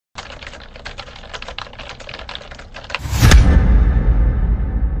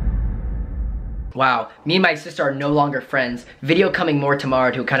Wow, me and my sister are no longer friends. Video coming more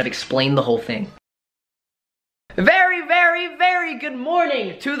tomorrow to kind of explain the whole thing. Very, very, very good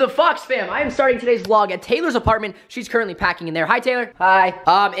morning to the Fox fam. I am starting today's vlog at Taylor's apartment. She's currently packing in there. Hi, Taylor. Hi.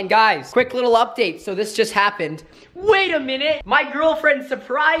 And guys, quick little update. So this just happened. Wait a minute. My girlfriend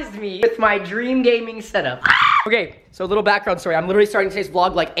surprised me with my dream gaming setup. Okay, so a little background story. I'm literally starting today's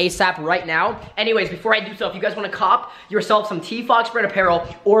vlog like ASAP right now. Anyways, before I do so, if you guys want to cop yourself some T-Fox brand apparel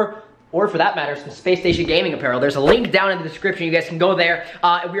or for that matter, some Space Station Gaming apparel, there's a link down in the description. You guys can go there.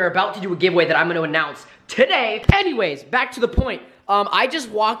 We are about to do a giveaway that I'm going to announce today. Anyways, back to the point. I just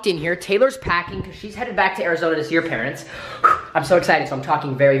walked in here. Taylor's packing because she's headed back to Arizona to see her parents. I'm so excited, so I'm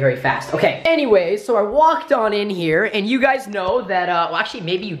talking very, very fast. Okay, anyways, so I walked on in here, and you guys know that, well, actually,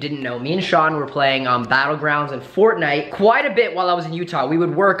 maybe you didn't know. Me and Sean were playing Battlegrounds and Fortnite quite a bit while I was in Utah. We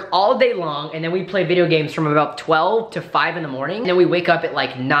would work all day long, and then we'd play video games from about 12 to 5 in the morning, and then we wake up at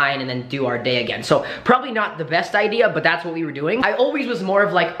like 9 and then do our day again. So probably not the best idea, but that's what we were doing. I always was more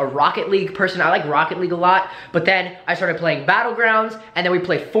of like a Rocket League person. I like Rocket League a lot, but then I started playing Battlegrounds, and then we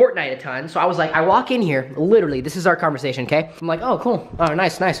play Fortnite a ton. So I was like, I walk in here, literally, this is our conversation, okay? I'm like, oh, cool. Oh,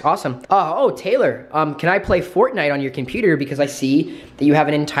 nice, awesome. Oh, Taylor, can I play Fortnite on your computer? Because I see that you have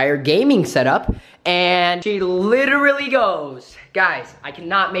an entire gaming setup. And she literally goes, guys, I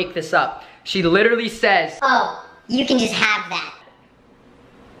cannot make this up. She literally says, oh, you can just have that.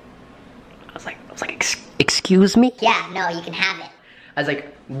 I was like, excuse me? Yeah, no, you can have it. I was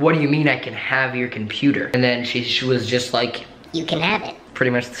like, what do you mean I can have your computer? And then she was just like, you can have it. Pretty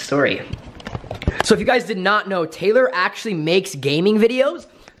much the story. So if you guys did not know, Taylor actually makes gaming videos,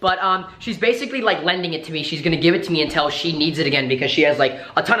 but she's basically like lending it to me. She's gonna give it to me until she needs it again because she has like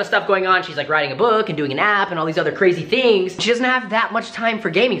a ton of stuff going on. She's like writing a book and doing an app and all these other crazy things. She doesn't have that much time for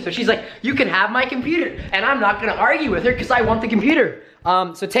gaming. So she's like, you can have my computer. And I'm not gonna argue with her because I want the computer.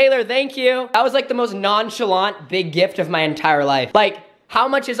 So Taylor, thank you. That was like the most nonchalant big gift of my entire life. Like, how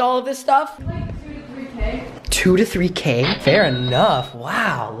much is all of this stuff? Like 2 to 3K. 2 to 3K? Fair enough.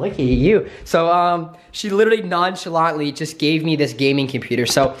 Wow, look at you. So, she literally nonchalantly just gave me this gaming computer.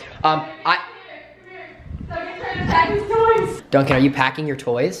 So, Come here. Duncan's trying to pack his toys. Duncan, are you packing your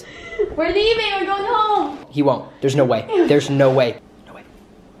toys? We're leaving. We're going home. He won't. There's no way. There's no way. No way.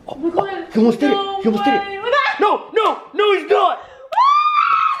 Oh, Look at him. he almost did it. He almost did it. Look at him. No, he's not.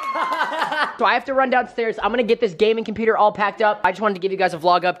 So I have to run downstairs. I'm gonna get this gaming computer all packed up. I just wanted to give you guys a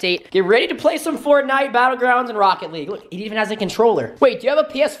vlog update. Get ready to play some Fortnite, Battlegrounds, and Rocket League. Look, it even has a controller. Wait, do you have a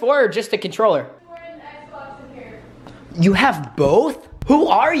PS4 or just a controller? We're in Xbox in here. You have both? Who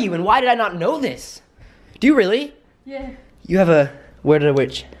are you and why did I not know this? Do you really? Yeah. You have a, where to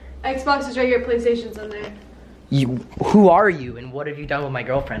which? Xbox is right here. PlayStation's in there. Who are you and what have you done with my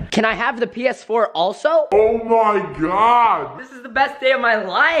girlfriend? Can I have the PS4 also? Oh my God! This is the best day of my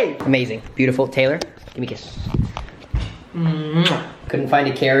life. Amazing, beautiful. Taylor, give me a kiss. Couldn't find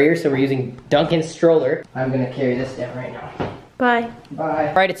a carrier, so we're using Duncan's stroller. I'm gonna carry this down right now. Bye. Bye.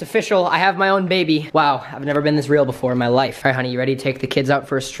 All right, it's official. I have my own baby. Wow, I've never been this real before in my life. All right, honey, you ready to take the kids out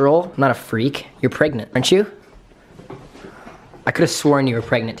for a stroll? I'm not a freak. You're pregnant, aren't you? I could have sworn you were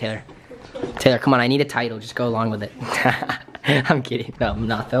pregnant, Taylor. Taylor, come on, I need a title. Just go along with it. I'm kidding. No, I'm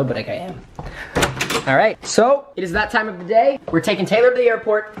not though, but like I am. All right, so it is that time of the day. We're taking Taylor to the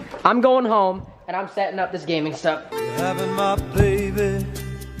airport. I'm going home, and I'm setting up this gaming stuff. Having my baby.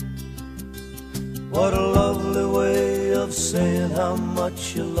 What a lovely way of saying how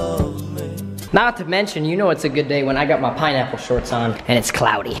much you love me. Not to mention, you know it's a good day when I got my pineapple shorts on, and it's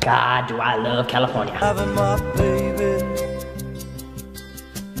cloudy. God, do I love California. Having my baby.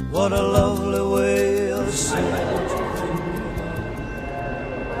 What a lovely way of saying.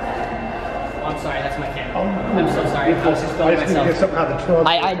 I'm sorry, that's my camera. I'm so sorry. I was just filming myself.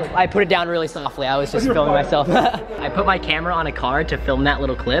 I put it down really softly. I was just filming myself. I put my camera on a car to film that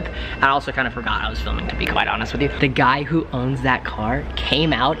little clip. I also kind of forgot I was filming, to be quite honest with you. The guy who owns that car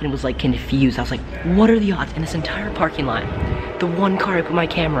came out and was like confused. I was like, what are the odds in this entire parking lot? The one car I put my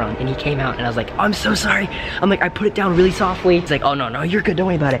camera on, and he came out and I was like, I'm so sorry. I'm like, I put it down really softly. He's like, oh no, you're good, don't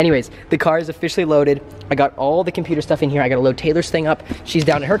worry about it. Anyways, the car is officially loaded. I got all the computer stuff in here. I gotta load Taylor's thing up. She's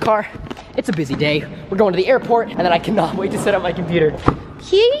down in her car. It's a busy day. We're going to the airport, and then I cannot wait to set up my computer.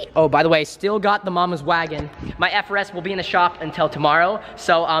 Oh, by the way, still got the mama's wagon. My FRS will be in the shop until tomorrow,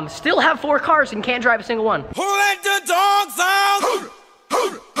 so still have 4 cars and can't drive a single one. Who let the dogs out?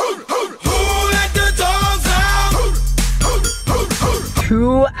 Who let the dogs out?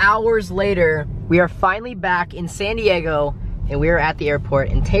 2 hours later, we are finally back in San Diego, and we are at the airport,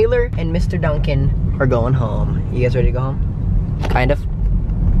 and Taylor and Mr. Duncan are going home. You guys ready to go home? Kind of.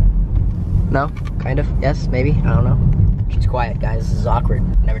 No? Kind of? Yes? Maybe? I don't know. She's quiet, guys. This is awkward.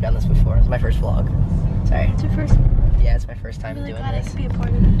 Never done this before. It's my first vlog. Sorry. It's your first. Yeah, it's my first time I'm really doing glad I this. could be a part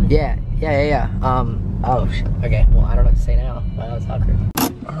of it. Yeah. Oh, okay. Well, I don't know what to say now. Wow, it's awkward.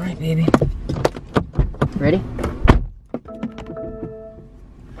 All right, baby. Ready?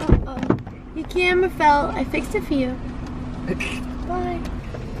 Uh-oh. Your camera fell. I fixed it for you. Bye.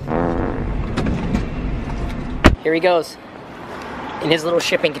 Here he goes. In his little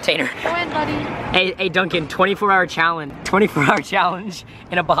shipping container. Go in, buddy. Hey, Duncan, 24-hour challenge. 24-hour challenge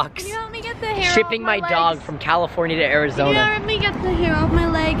in a box. Can you help me get the hair Shipping off my legs? dog from California to Can you Arizona. help me get the hair off my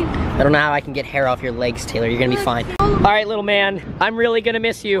leg? I don't know how I can get hair off your legs, Taylor. You're gonna be fine. All right, little man. I'm really gonna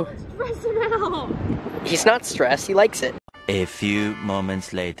miss you. Stressing out. He's not stressed. He likes it. A few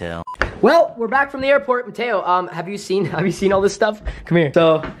moments later. Well, we're back from the airport. Mateo, have you seen all this stuff? Come here.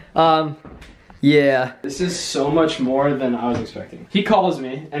 So, yeah. This is so much more than I was expecting. He calls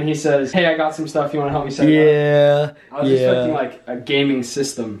me and he says, hey, I got some stuff, you wanna help me set it up? I was expecting like a gaming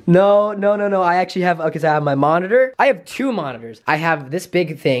system. No. I actually have, because I have my monitor. I have 2 monitors. I have this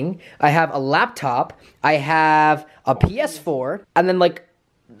big thing. I have a laptop. I have a PS4. And then like,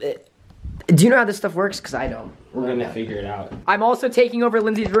 do you know how this stuff works? Because I don't. We're gonna figure it out. I'm also taking over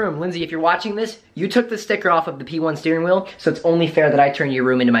Lindsay's room. Lindsay, if you're watching this, you took the sticker off of the P1 steering wheel, so it's only fair that I turn your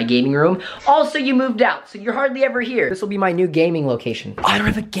room into my gaming room. Also, you moved out, so you're hardly ever here. This will be my new gaming location. I don't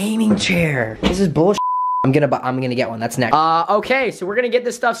have a gaming chair. This is bullshit. I'm gonna get one. That's next. Okay, so we're gonna get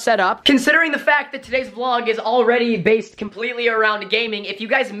this stuff set up. Considering the fact that today's vlog is already based completely around gaming, if you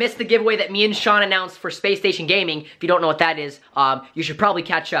guys missed the giveaway that me and Sean announced for Spacestation Gaming, if you don't know what that is, you should probably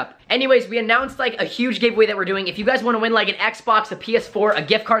catch up. Anyways, we announced like a huge giveaway that we're doing. If you guys want to win like an Xbox, a PS4, a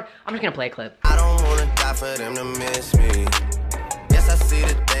gift card, I'm just gonna play a clip. I don't wanna die for them to miss me. Yes, I see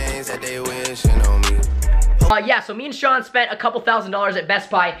the things that they wishing on me. Yeah, so me and Sean spent a couple $1,000s at Best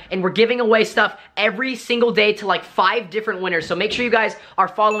Buy, and we're giving away stuff every single day to like 5 different winners. So make sure you guys are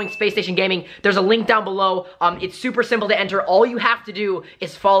following Spacestation Gaming. There's a link down below. It's super simple to enter. All you have to do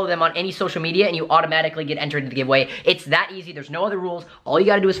is follow them on any social media, and you automatically get entered into the giveaway. It's that easy. There's no other rules. All you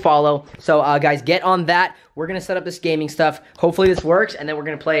gotta do is follow. So guys, get on that. We're gonna set up this gaming stuff. Hopefully this works, and then we're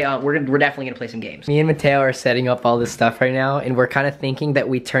gonna play. We're definitely gonna play some games. Me and Mateo are setting up all this stuff right now, and we're kind of thinking that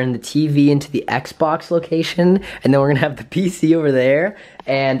we turn the TV into the Xbox location, and then we're gonna have the PC over there.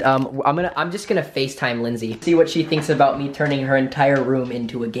 And I'm just gonna FaceTime Lindsay, see what she thinks about me turning her entire room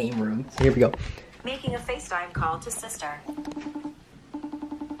into a game room. So here we go. Making a FaceTime call to sister.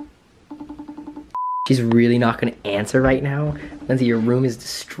 She's really not gonna answer right now. Lindsay, your room is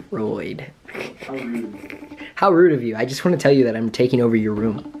destroyed. How rude. How rude of you. I just want to tell you that I'm taking over your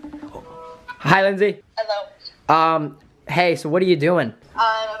room. Hi, Lindsay. Hello. Hey, so what are you doing?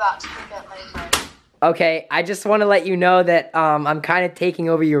 I'm about to pick up my phone. Okay, I just want to let you know that I'm kind of taking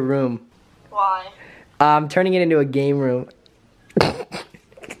over your room. Why? I'm turning it into a game room. Oh,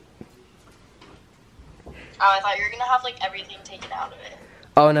 I thought you were gonna have like everything taken out of it.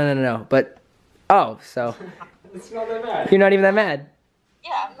 Oh, no. But, oh, so. It's not that bad. You're not even that mad?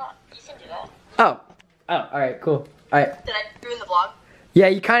 Yeah, I'm not. You can do that. Oh, alright, cool. Alright. Did I ruin the vlog? Yeah,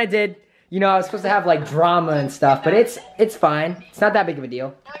 you kind of did. You know, I was supposed to have like drama and stuff, but it's fine. It's not that big of a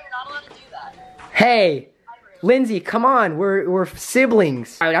deal. No, you're not allowed to do that. Hey, Lindsay, come on. We're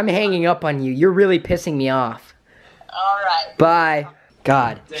siblings. All right, I'm hanging up on you. You're really pissing me off. Alright. Bye.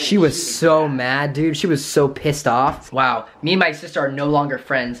 God, she was so mad, dude. She was so pissed off. Wow, me and my sister are no longer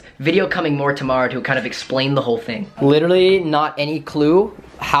friends. Video coming more tomorrow to kind of explain the whole thing. Literally not any clue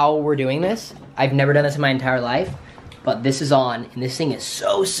how we're doing this. I've never done this in my entire life, but this is on, and this thing is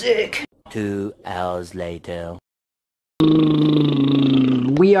so sick. 2 hours later.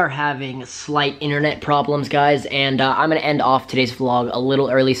 We are having slight internet problems, guys, and I'm gonna end off today's vlog a little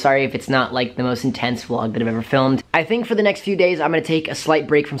early. Sorry if it's not like the most intense vlog that I've ever filmed. I think for the next few days, I'm gonna take a slight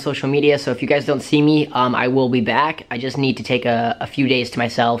break from social media, so if you guys don't see me, I will be back. I just need to take a few days to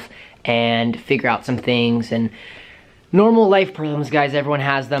myself and figure out some things, and normal life problems, guys, everyone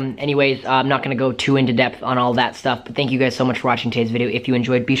has them. Anyways, I'm not gonna go too into depth on all that stuff, but thank you guys so much for watching today's video. If you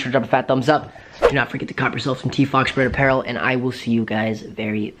enjoyed, be sure to drop a fat thumbs up. Do not forget to cop yourself some T-Fox apparel, and I will see you guys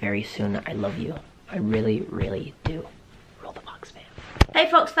very, very soon. I love you. I really, really do. Roll the Fox fam. Hey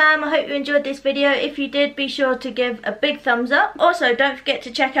Fox fam, I hope you enjoyed this video. If you did, be sure to give a big thumbs up. Also, don't forget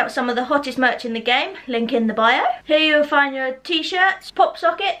to check out some of the hottest merch in the game, link in the bio. Here you'll find your t-shirts, pop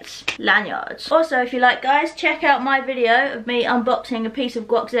sockets, lanyards. Also, if you like, guys, check out my video of me unboxing a piece of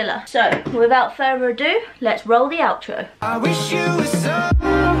Guaczilla. So, without further ado, let's roll the outro. I wish you were so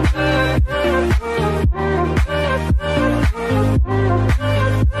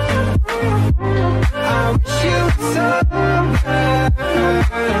I wish you were so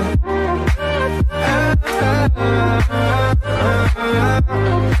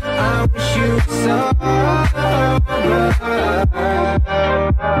I wish you were sorry.